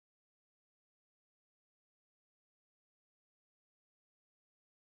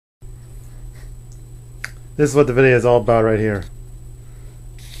This is what the video is all about right here.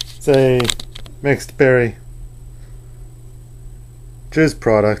 It's a mixed berry juice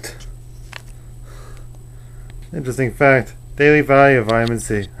product. Interesting fact, daily value of vitamin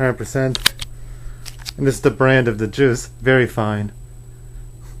C, 100%. And this is the brand of the juice, Veryfine.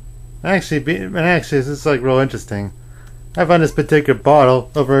 Actually, this is like real interesting. I found this particular bottle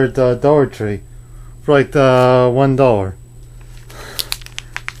over at Dollar Tree for like $1.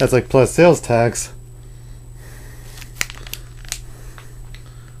 That's like plus sales tax.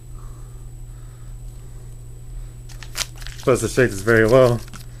 Supposed to shake this very well.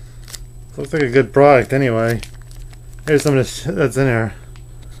 Looks like a good product anyway. Here's some of the shit that's in here.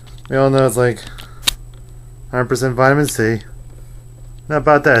 We all know it's like 100% vitamin C. How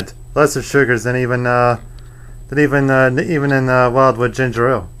about that? Lesser sugars than even in wildwood ginger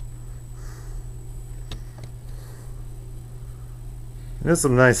ale. There's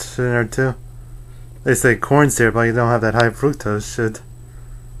some nice shit in there too. They say corn syrup, but you don't have that high fructose shit.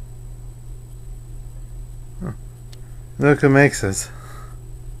 Look who makes this.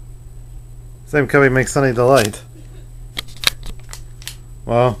 Same company makes Sunny Delight.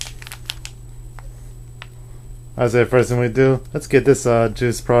 Well, as the first thing we do, let's get this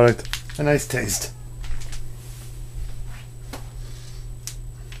juice product a nice taste.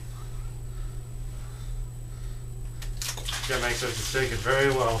 You gotta make sure to shake it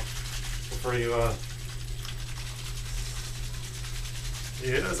very well before you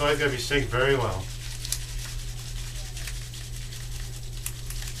it's always gotta be shaken very well.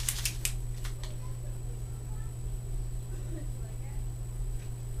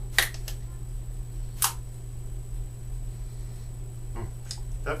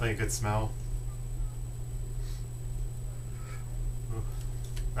 Definitely a good smell.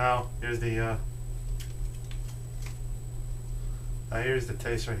 Now here's the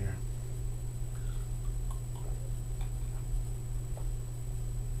taste right here.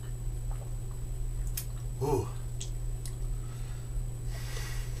 Ooh.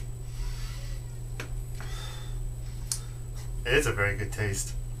 It is a very good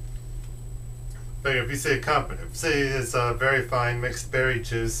taste. But if you say it's Veryfine mixed berry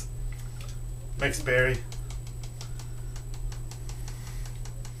juice, mixed berry.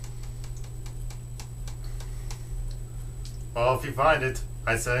 Well, if you find it,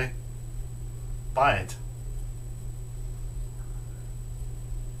 I say, buy it.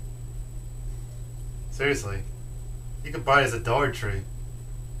 Seriously, you can buy it as a Dollar Tree.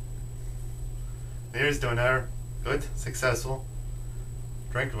 And here's doing our good, successful,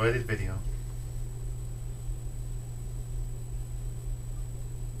 drink-related video.